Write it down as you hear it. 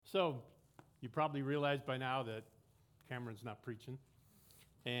So, you probably realize by now that Cameron's not preaching,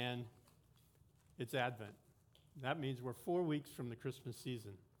 and it's Advent. That means we're 4 weeks from the Christmas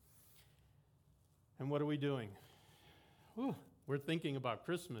season. And what are we doing? We're thinking about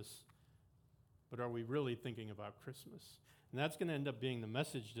Christmas, but are we really thinking about Christmas? And that's going to end up being the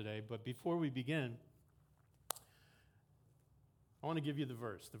message today. But before we begin, I want to give you the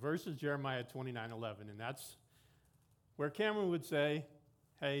verse. The verse is Jeremiah 29:11, and that's where Cameron would say,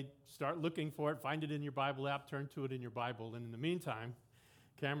 hey, start looking for it, find it in your Bible app, turn to it in your Bible. And in the meantime,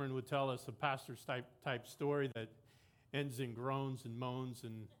 Cameron would tell us a pastor's type story that ends in groans and moans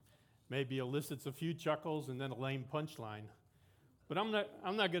and maybe elicits a few chuckles and then a lame punchline. But I'm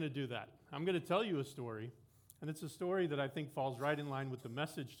not going to do that. I'm going to tell you a story, and it's a story that I think falls right in line with the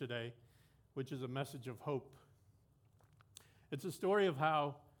message today, which is a message of hope. It's a story of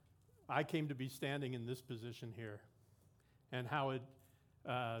how I came to be standing in this position here, and how it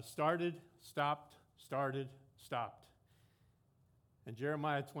started, stopped. And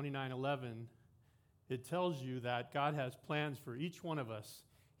Jeremiah 29:11, it tells you that God has plans for each one of us.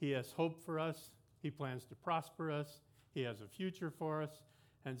 He has hope for us. He plans to prosper us. He has a future for us,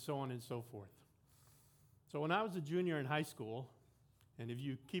 and so on and so forth. So when I was a junior in high school, and if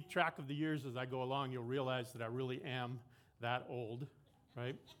you keep track of the years as I go along, you'll realize that I really am that old,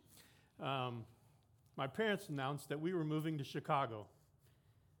 right? My parents announced that we were moving to Chicago.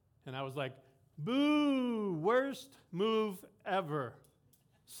 And I was like, boo, worst move ever.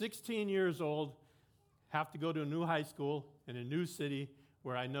 16 years old, have to go to a new high school in a new city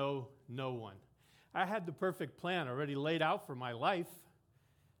where I know no one. I had the perfect plan already laid out for my life.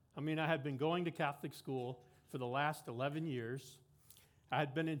 I had been going to Catholic school for the last 11 years. I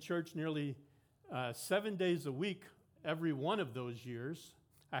had been in church nearly 7 days a week every one of those years.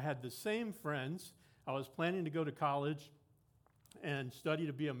 I had the same friends. I was planning to go to college and study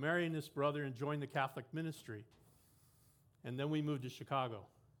to be a Marianist brother and join the Catholic ministry. And then we moved to Chicago.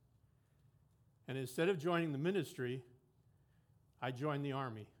 And instead of joining the ministry, I joined the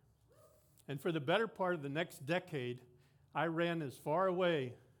Army. And for the better part of the next decade, I ran as far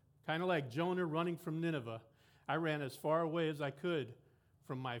away, kind of like Jonah running from Nineveh. I ran as far away as I could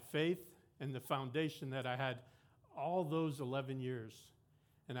from my faith and the foundation that I had all those 11 years.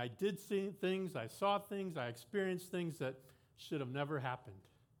 And I did see things, I saw things, I experienced things that should have never happened.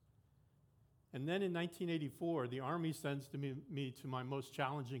 And then in 1984, the Army sends me to my most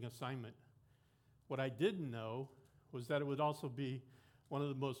challenging assignment. What I didn't know was that it would also be one of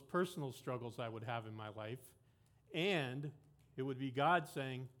the most personal struggles I would have in my life, and it would be God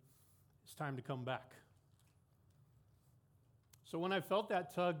saying, it's time to come back. So when I felt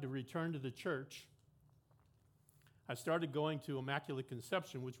that tug to return to the church, I started going to Immaculate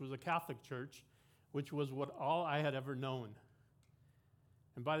Conception, which was a Catholic church, which was what all I had ever known.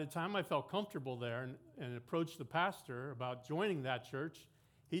 And by the time I felt comfortable there and approached the pastor about joining that church,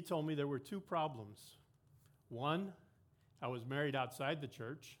 he told me there were two problems. One, I was married outside the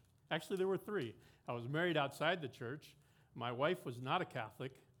church. Actually, there were three. I was married outside the church. My wife was not a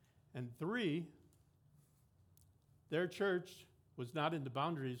Catholic. And three, their church was not in the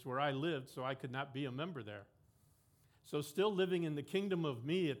boundaries where I lived, so I could not be a member there. So still living in the kingdom of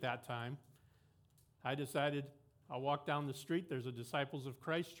me at that time, I decided I'll walk down the street. There's a Disciples of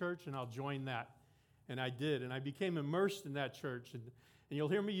Christ church, and I'll join that. And I did, and I became immersed in that church. And you'll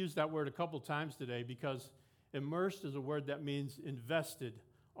hear me use that word a couple times today because immersed is a word that means invested,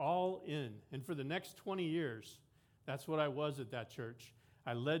 all in. And for the next 20 years, that's what I was at that church.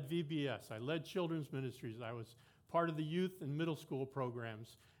 I led VBS. I led children's ministries. I was part of the youth and middle school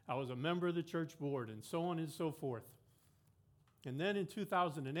programs. I was a member of the church board, and so on and so forth. And then in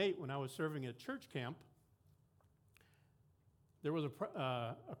 2008, when I was serving at church camp, there was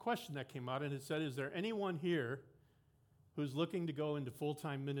a question that came out, and it said, is there anyone here who's looking to go into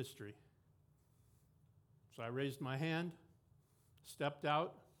full-time ministry? So I raised my hand, stepped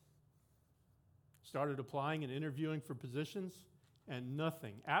out, started applying and interviewing for positions, and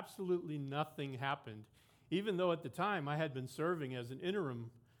nothing, absolutely nothing happened, even though at the time I had been serving as an interim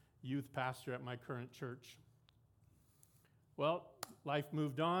youth pastor at my current church. Well, life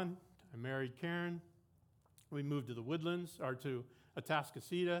moved on. I married Karen. We moved to the Woodlands, or to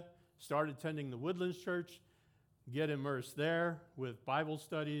Atascocita, started attending the Woodlands Church, get immersed there with Bible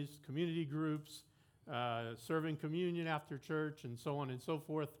studies, community groups, serving communion after church, and so on and so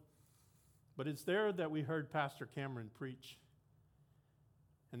forth. But it's there that we heard Pastor Cameron preach.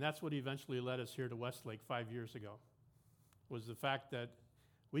 And that's what eventually led us here to Westlake 5 years ago, was the fact that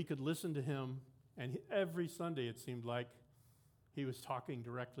we could listen to him, and every Sunday it seemed like he was talking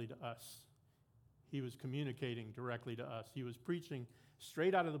directly to us. He was communicating directly to us. He was preaching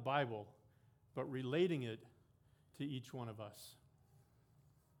straight out of the Bible, but relating it to each one of us.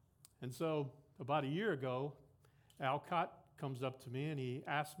 And so about a year ago, Al Cott comes up to me and he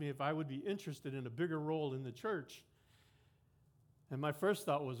asked me if I would be interested in a bigger role in the church. And my first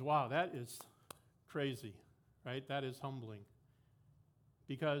thought was, wow, that is crazy, right? That is humbling.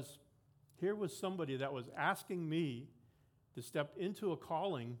 Because here was somebody that was asking me to step into a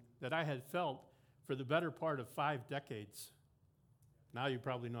calling that I had felt for the better part of 5 decades. Now you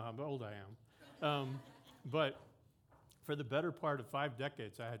probably know how old I am. But for the better part of 5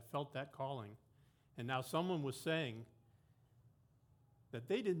 decades, I had felt that calling. And now someone was saying that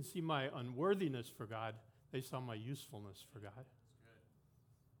they didn't see my unworthiness for God, they saw my usefulness for God.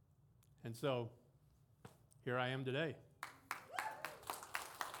 And so here I am today.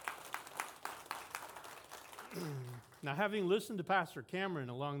 Now, having listened to Pastor Cameron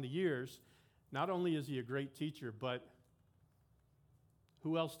along the years, not only is he a great teacher, but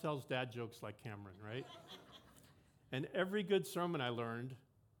who else tells dad jokes like Cameron, right? And every good sermon I learned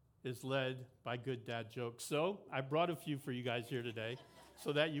is led by good dad jokes. So I brought a few for you guys here today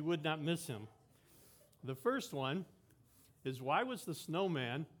so that you would not miss him. The first one is, why was the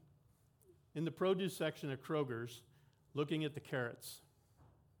snowman in the produce section at Kroger's looking at the carrots?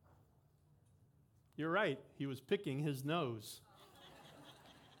 You're right, he was picking his nose,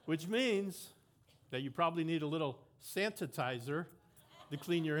 which means that you probably need a little sanitizer to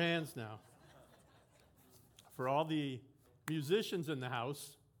clean your hands now. For all the musicians in the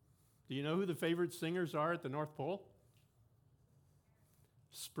house, do you know who the favorite singers are at the North Pole?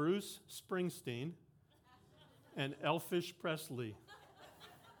 Spruce Springsteen and Elvis Presley.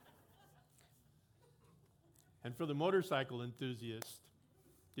 And for the motorcycle enthusiast,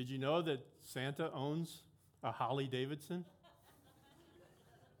 did you know that Santa owns a Harley Davidson?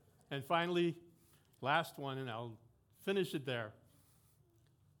 And finally, last one, and I'll finish it there.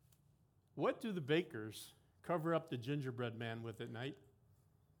 What do the bakers cover up the gingerbread man with at night?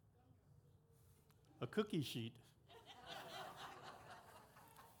 A cookie sheet.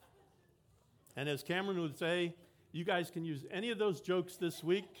 And as Cameron would say, you guys can use any of those jokes this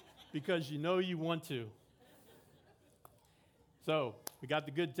week because you know you want to. So, we got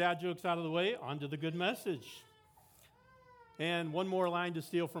the good dad jokes out of the way, on to the good message. And one more line to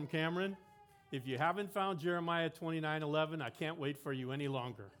steal from Cameron. If you haven't found Jeremiah 29:11, I can't wait for you any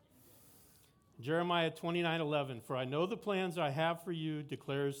longer. Jeremiah 29:11, for I know the plans I have for you,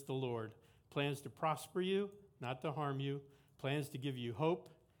 declares the Lord. Plans to prosper you, not to harm you. Plans to give you hope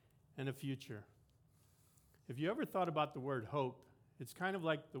and a future. If you ever thought about the word hope, it's kind of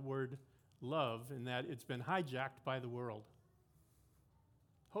like the word love in that it's been hijacked by the world.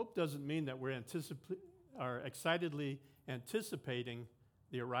 Hope doesn't mean that we're excitedly anticipating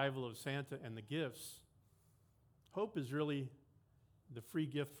the arrival of Santa and the gifts. Hope is really the free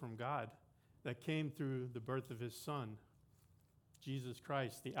gift from God that came through the birth of his Son, Jesus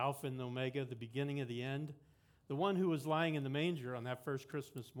Christ, the Alpha and the Omega, the beginning of the end, the one who was lying in the manger on that first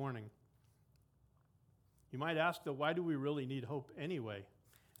Christmas morning. You might ask, though, why do we really need hope anyway?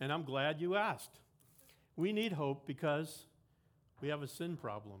 And I'm glad you asked. We need hope because we have a sin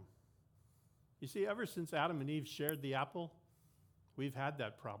problem. You see, ever since Adam and Eve shared the apple, we've had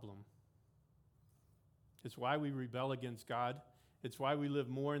that problem. It's why we rebel against God. It's why we live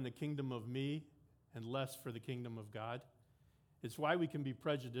more in the kingdom of me and less for the kingdom of God. It's why we can be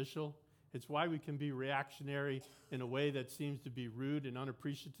prejudicial. It's why we can be reactionary in a way that seems to be rude and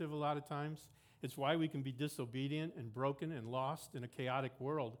unappreciative a lot of times. It's why we can be disobedient and broken and lost in a chaotic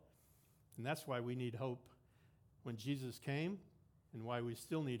world. And that's why we need hope when Jesus came, and why we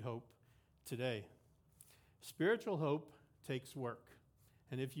still need hope today. Spiritual hope takes work.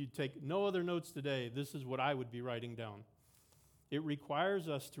 And if you take no other notes today, this is what I would be writing down. It requires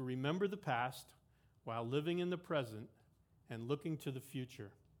us to remember the past while living in the present and looking to the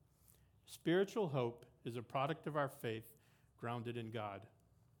future. Spiritual hope is a product of our faith grounded in God.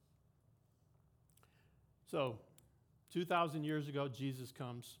 So, 2,000 years ago, Jesus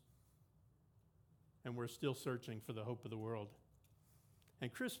comes, and we're still searching for the hope of the world.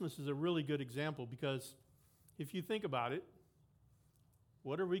 And Christmas is a really good example because if you think about it,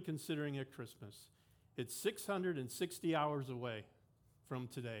 what are we considering at Christmas? It's 660 hours away from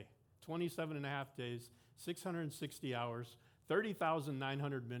today. 27 and a half days, 660 hours,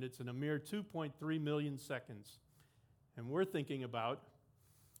 30,900 minutes, and a mere 2.3 million seconds. And we're thinking about,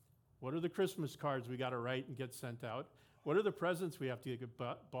 what are the Christmas cards we got to write and get sent out? What are the presents we have to get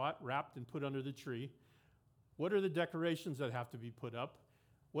bought, wrapped, and put under the tree? What are the decorations that have to be put up?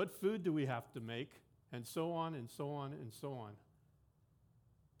 What food do we have to make? And so on, and so on, and so on.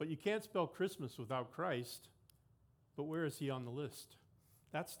 But you can't spell Christmas without Christ. But where is he on the list?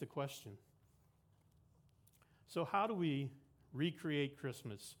 That's the question. So how do we recreate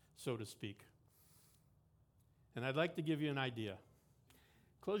Christmas, so to speak? And I'd like to give you an idea.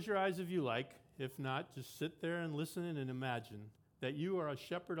 Close your eyes if you like. If not, just sit there and listen and imagine that you are a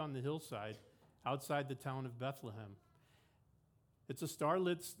shepherd on the hillside outside the town of Bethlehem. It's a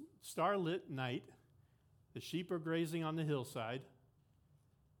starlit night. The sheep are grazing on the hillside.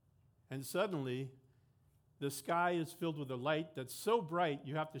 And suddenly, the sky is filled with a light that's so bright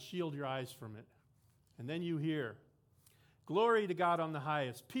you have to shield your eyes from it. And then you hear, "Glory to God on the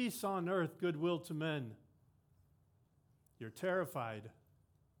highest, peace on earth, goodwill to men." You're terrified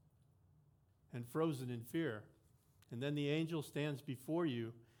and frozen in fear. And then the angel stands before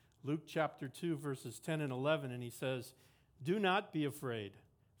you, Luke chapter 2, verses 10 and 11, and he says, "Do not be afraid,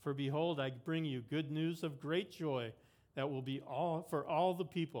 for behold, I bring you good news of great joy that will be for all the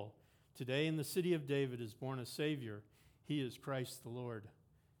people. Today in the city of David is born a Savior. He is Christ the Lord."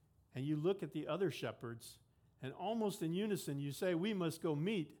 And you look at the other shepherds, and almost in unison you say, "We must go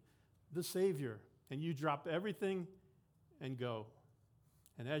meet the Savior." And you drop everything and go.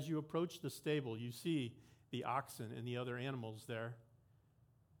 And as you approach the stable, you see the oxen and the other animals there.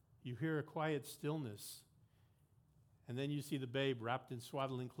 You hear a quiet stillness. And then you see the babe wrapped in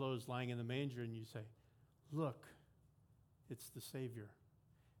swaddling clothes lying in the manger, and you say, "Look, it's the Savior."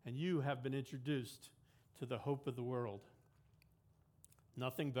 And you have been introduced to the hope of the world.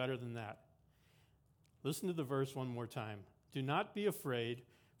 Nothing better than that. Listen to the verse one more time. "Do not be afraid,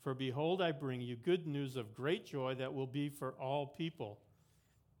 for behold, I bring you good news of great joy that will be for all people."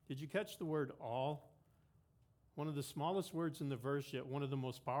 Did you catch the word all? One of the smallest words in the verse, yet one of the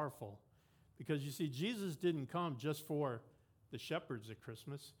most powerful. Because you see, Jesus didn't come just for the shepherds at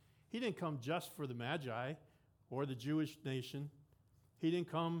Christmas. He didn't come just for the Magi or the Jewish nation. He didn't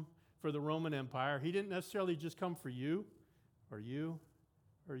come for the Roman Empire. He didn't necessarily just come for you or you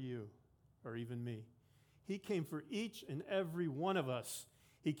or you or even me. He came for each and every one of us.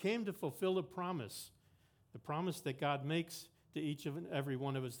 He came to fulfill a promise, the promise that God makes to each and every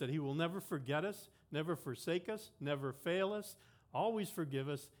one of us, that he will never forget us, never forsake us, never fail us, always forgive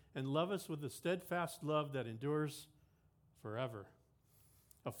us, and love us with a steadfast love that endures forever.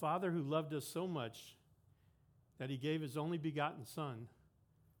 A Father who loved us so much that he gave his only begotten Son,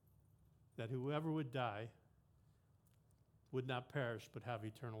 that whoever would die would not perish but have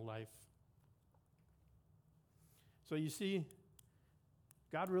eternal life. So you see,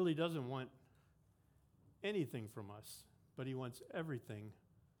 God really doesn't want anything from us, but he wants everything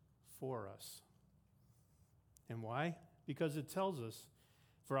for us. And why? Because it tells us,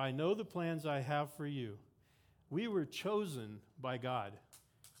 "For I know the plans I have for you." We were chosen by God.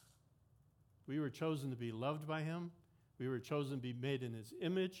 We were chosen to be loved by him. We were chosen to be made in his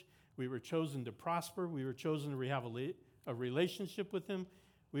image. We were chosen to prosper. We were chosen to have a relationship with him.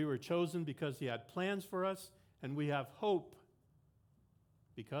 We were chosen because he had plans for us, and we have hope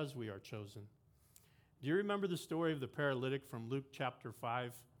because we are chosen. Do you remember the story of the paralytic from Luke chapter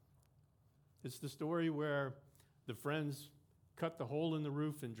 5? It's the story where the friends cut the hole in the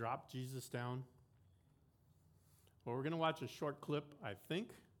roof and dropped Jesus down. Well, we're going to watch a short clip, I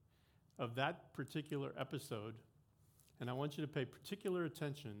think, of that particular episode, and I want you to pay particular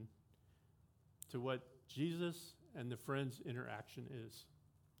attention to what Jesus and the friends' interaction is.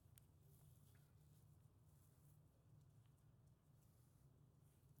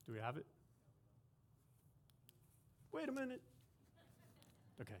 Do we have it? Wait a minute.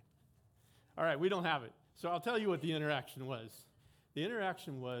 Okay. All right, we don't have it. So I'll tell you what the interaction was. The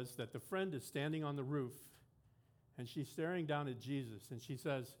interaction was that the friend is standing on the roof, and she's staring down at Jesus, and she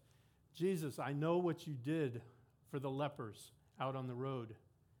says, "Jesus, I know what you did for the lepers out on the road,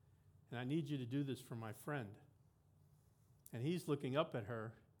 and I need you to do this for my friend." And he's looking up at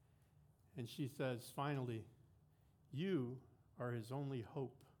her, and she says, finally, "You are his only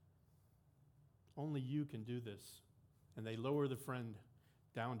hope. Only you can do this." And they lower the friend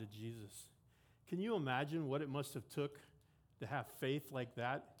down to Jesus. Can you imagine what it must have took to have faith like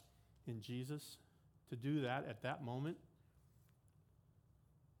that in Jesus, to do that at that moment?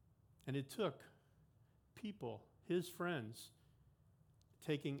 And it took people, his friends,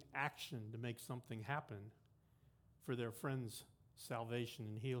 taking action to make something happen for their friend's salvation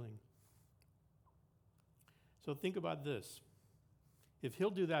and healing. So think about this. If he'll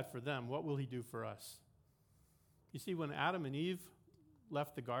do that for them, what will he do for us? You see, when Adam and Eve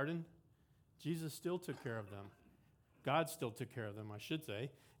left the garden, Jesus still took care of them. God still took care of them, I should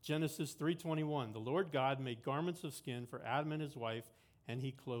say. Genesis 3:21, "The Lord God made garments of skin for Adam and his wife, and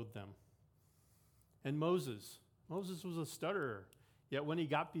he clothed them." And Moses was a stutterer. Yet when he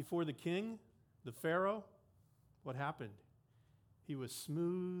got before the king, the Pharaoh, what happened? He was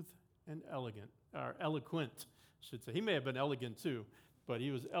smooth and elegant, or eloquent, I should say. He may have been elegant too, but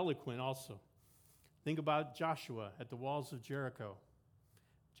he was eloquent also. Think about Joshua at the walls of Jericho.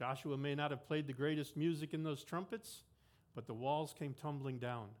 Joshua may not have played the greatest music in those trumpets, but the walls came tumbling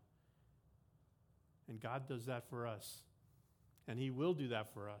down. And God does that for us. And he will do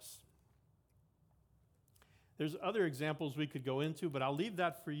that for us. There's other examples we could go into, but I'll leave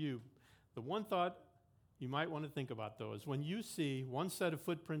that for you. The one thought you might want to think about, though, is when you see one set of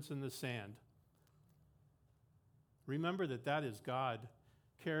footprints in the sand, remember that that is God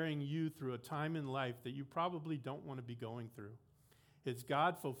carrying you through a time in life that you probably don't want to be going through. It's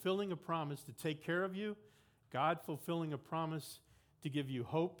God fulfilling a promise to take care of you, God fulfilling a promise to give you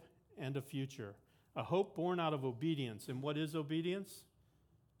hope and a future. A hope born out of obedience. And what is obedience?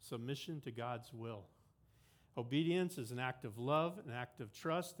 Submission to God's will. Obedience is an act of love, an act of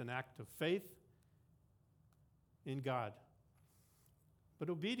trust, an act of faith in God. But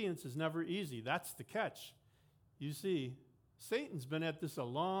obedience is never easy. That's the catch. You see, Satan's been at this a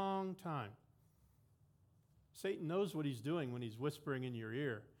long time. Satan knows what he's doing when he's whispering in your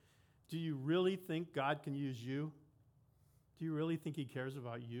ear. Do you really think God can use you? Do you really think he cares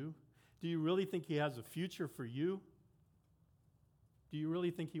about you? Do you really think he has a future for you? Do you really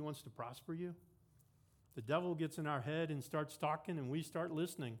think he wants to prosper you? The devil gets in our head and starts talking, and we start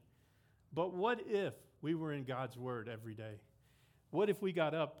listening. But what if we were in God's word every day? What if we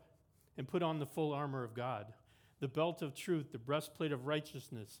got up and put on the full armor of God? The belt of truth, the breastplate of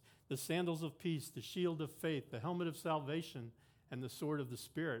righteousness, the sandals of peace, the shield of faith, the helmet of salvation, and the sword of the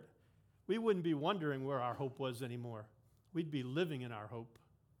Spirit. We wouldn't be wondering where our hope was anymore. We'd be living in our hope.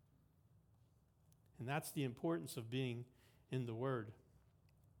 And that's the importance of being in the Word.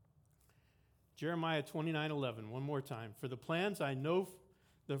 Jeremiah 29:11, one more time. For the plans I know,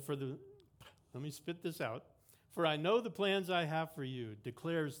 let me spit this out. For I know the plans I have for you,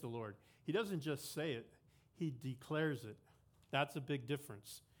 declares the Lord. He doesn't just say it, he declares it. That's a big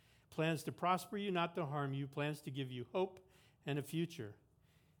difference. Plans to prosper you, not to harm you, plans to give you hope and a future.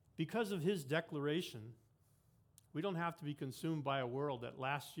 Because of his declaration, we don't have to be consumed by a world that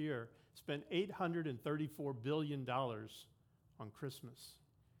last year spent $834 billion on Christmas.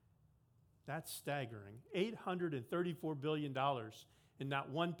 That's staggering. $834 billion, and not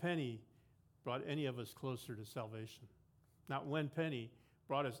one penny brought any of us closer to salvation. Not one penny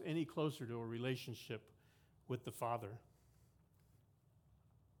brought us any closer to a relationship with the Father.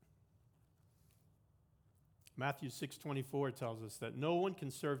 Matthew 6:24 tells us that no one can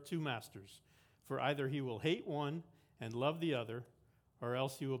serve two masters, for either he will hate one and love the other, or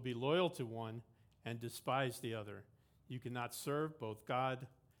else he will be loyal to one and despise the other. You cannot serve both God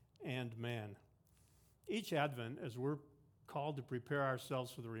and man. Each Advent, as we're called to prepare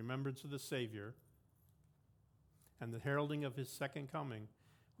ourselves for the remembrance of the Savior and the heralding of his second coming,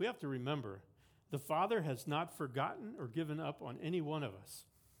 we have to remember the Father has not forgotten or given up on any one of us.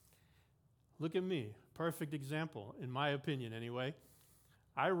 Look at me, perfect example, in my opinion anyway.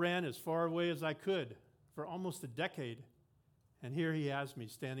 I ran as far away as I could for almost a decade, and here he has me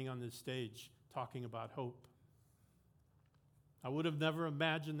standing on this stage talking about hope. I would have never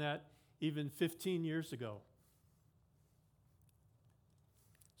imagined that even 15 years ago.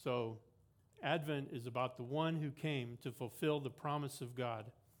 So, Advent is about the one who came to fulfill the promise of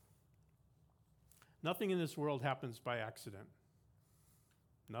God. Nothing in this world happens by accident.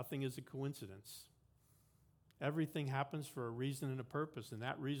 Nothing is a coincidence. Everything happens for a reason and a purpose, and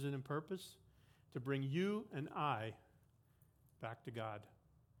that reason and purpose, to bring you and I back to God.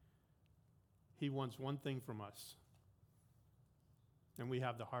 He wants one thing from us, and we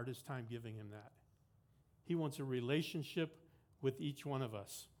have the hardest time giving him that. He wants a relationship with each one of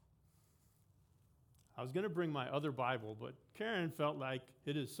us. I was going to bring my other Bible, but Karen felt like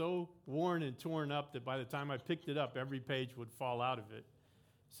it is so worn and torn up that by the time I picked it up, every page would fall out of it.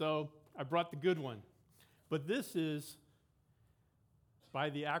 So I brought the good one. But this is, by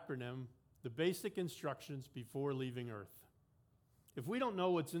the acronym, the basic instructions before leaving Earth. If we don't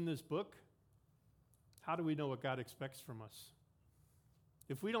know what's in this book, how do we know what God expects from us?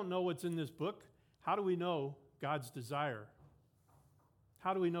 If we don't know what's in this book, how do we know God's desire?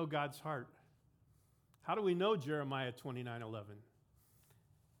 How do we know God's heart? How do we know Jeremiah 29:11?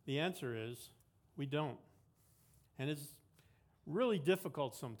 The answer is we don't. And it's really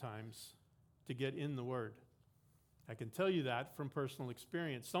difficult sometimes to get in the Word. I can tell you that from personal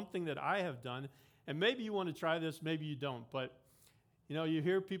experience, something that I have done, and maybe you want to try this, maybe you don't, but you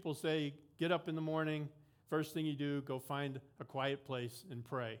hear people say, get up in the morning, first thing you do, go find a quiet place and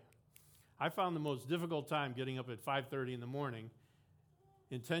pray. I found the most difficult time getting up at 5:30 in the morning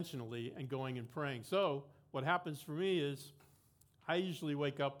intentionally and going and praying. So what happens for me is I usually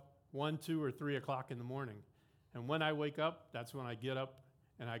wake up 1, 2, or 3 o'clock in the morning. And when I wake up, that's when I get up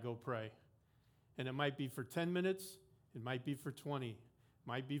and I go pray. And it might be for 10 minutes, it might be for 20, it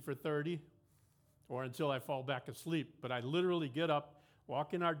might be for 30, or until I fall back asleep. But I literally get up,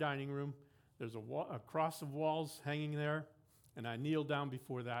 walk in our dining room, there's a cross of walls hanging there, and I kneel down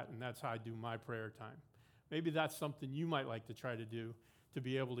before that, and that's how I do my prayer time. Maybe that's something you might like to try to do to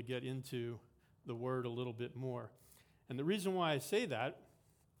be able to get into the Word a little bit more. And the reason why I say that,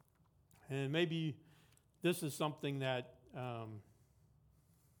 and maybe this is something that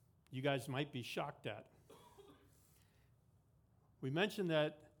you guys might be shocked at. We mentioned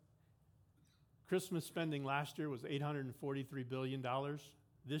that Christmas spending last year was $843 billion.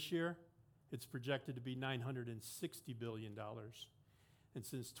 This year, it's projected to be $960 billion. And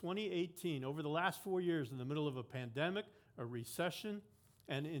since 2018, over the last 4 years, in the middle of a pandemic, a recession,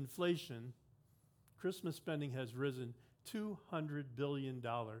 and inflation, Christmas spending has risen $200 billion.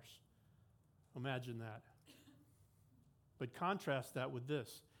 Imagine that. But contrast that with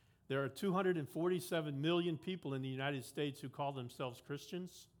this. There are 247 million people in the United States who call themselves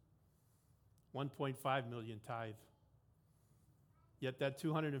Christians. 1.5 million tithe. Yet that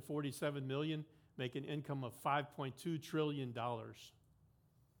 247 million make an income of $5.2 trillion.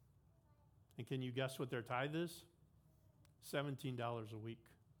 And can you guess what their tithe is? $17 a week.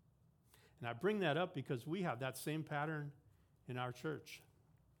 And I bring that up because we have that same pattern in our church.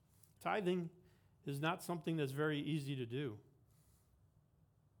 Tithing is not something that's very easy to do.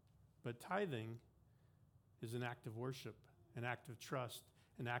 But tithing is an act of worship, an act of trust,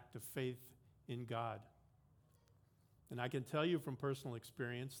 an act of faith in God. And I can tell you from personal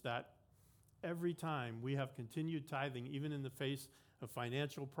experience that every time we have continued tithing, even in the face of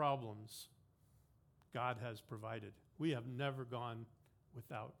financial problems, God has provided. We have never gone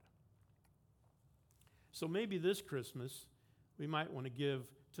without. So maybe this Christmas, we might want to give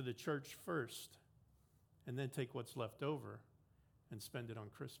to the church first, and then take what's left over and spend it on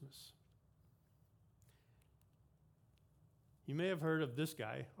Christmas. You may have heard of this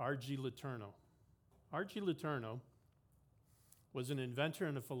guy, R.G. Letourneau. R.G. Letourneau was an inventor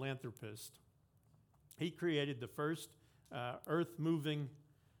and a philanthropist. He created the first earth-moving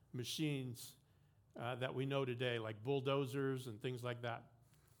machines that we know today, like bulldozers and things like that.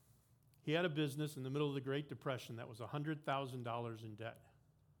 He had a business in the middle of the Great Depression that was $100,000 in debt.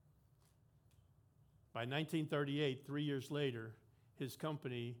 By 1938, 3 years later, his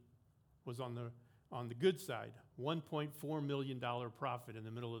company was on the good side, $1.4 million profit in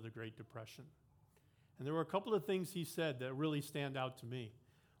the middle of the Great Depression. And there were a couple of things he said that really stand out to me.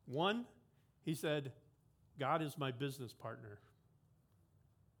 One, he said, God is my business partner.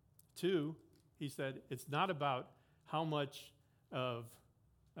 Two, he said, it's not about how much of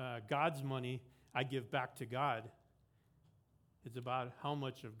God's money I give back to God. It's about how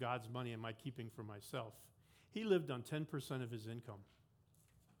much of God's money am I keeping for myself. He lived on 10% of his income.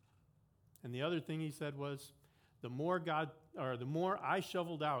 And the other thing he said was, the more I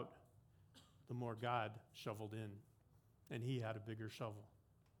shoveled out, the more God shoveled in. And he had a bigger shovel.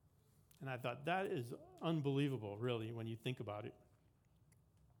 And I thought, that is unbelievable, really, when you think about it.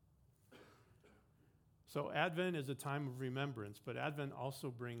 So Advent is a time of remembrance, but Advent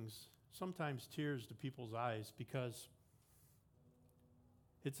also brings sometimes tears to people's eyes because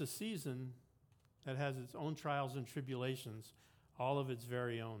it's a season that has its own trials and tribulations, all of its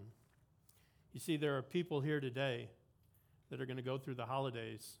very own. You see, there are people here today that are going to go through the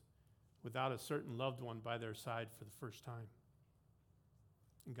holidays without a certain loved one by their side for the first time.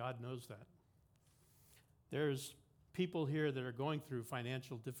 And God knows that. There's people here that are going through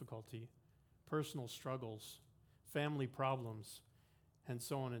financial difficulty, personal struggles, family problems, and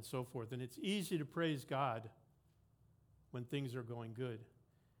so on and so forth. And it's easy to praise God when things are going good.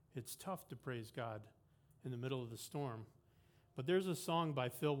 It's tough to praise God in the middle of the storm. But there's a song by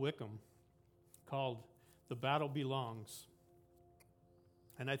Phil Wickham called "The Battle Belongs."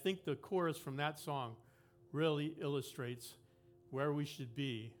 And I think the chorus from that song really illustrates where we should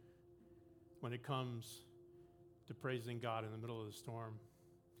be when it comes to praising God in the middle of the storm.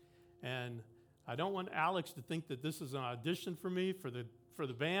 And I don't want Alex to think that this is an audition for me for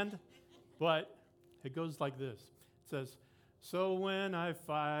the band, but it goes like this. It says, "So when I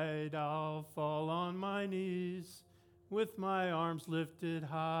fight, I'll fall on my knees with my arms lifted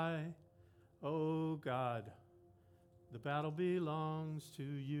high. Oh God, the battle belongs to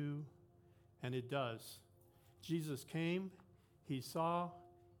you." And it does. Jesus came, he saw,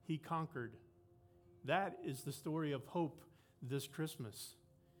 he conquered. That is the story of hope this Christmas.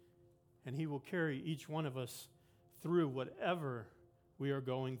 And he will carry each one of us through whatever we are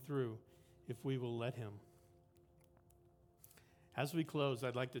going through if we will let him. As we close,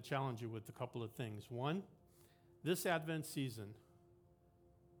 I'd like to challenge you with a couple of things. One, this Advent season,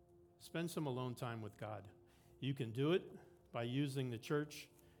 spend some alone time with God. You can do it by using the church,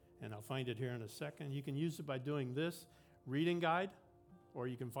 and I'll find it here in a second. You can use it by doing this reading guide, or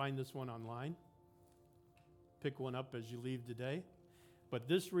you can find this one online. Pick one up as you leave today. But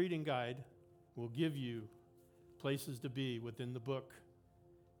this reading guide will give you places to be within the book.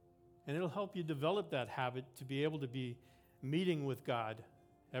 And it'll help you develop that habit to be able to be meeting with God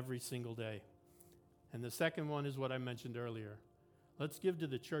every single day. And the second one is what I mentioned earlier. Let's give to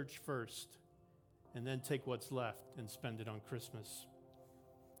the church first, and then take what's left and spend it on Christmas,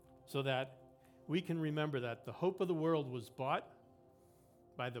 so that we can remember that the hope of the world was bought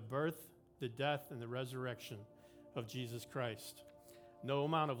by the birth, the death, and the resurrection of Jesus Christ. No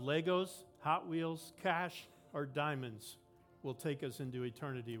amount of Legos, Hot Wheels, cash, or diamonds will take us into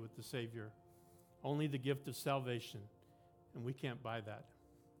eternity with the Savior. Only the gift of salvation, and we can't buy that.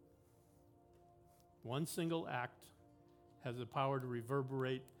 One single act has the power to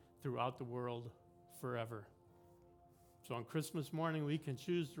reverberate throughout the world forever. So on Christmas morning, we can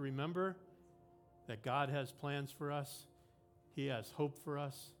choose to remember that God has plans for us. He has hope for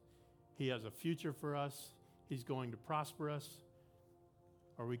us. He has a future for us. He's going to prosper us.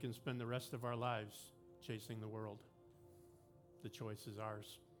 Or we can spend the rest of our lives chasing the world. The choice is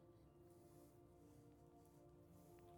ours.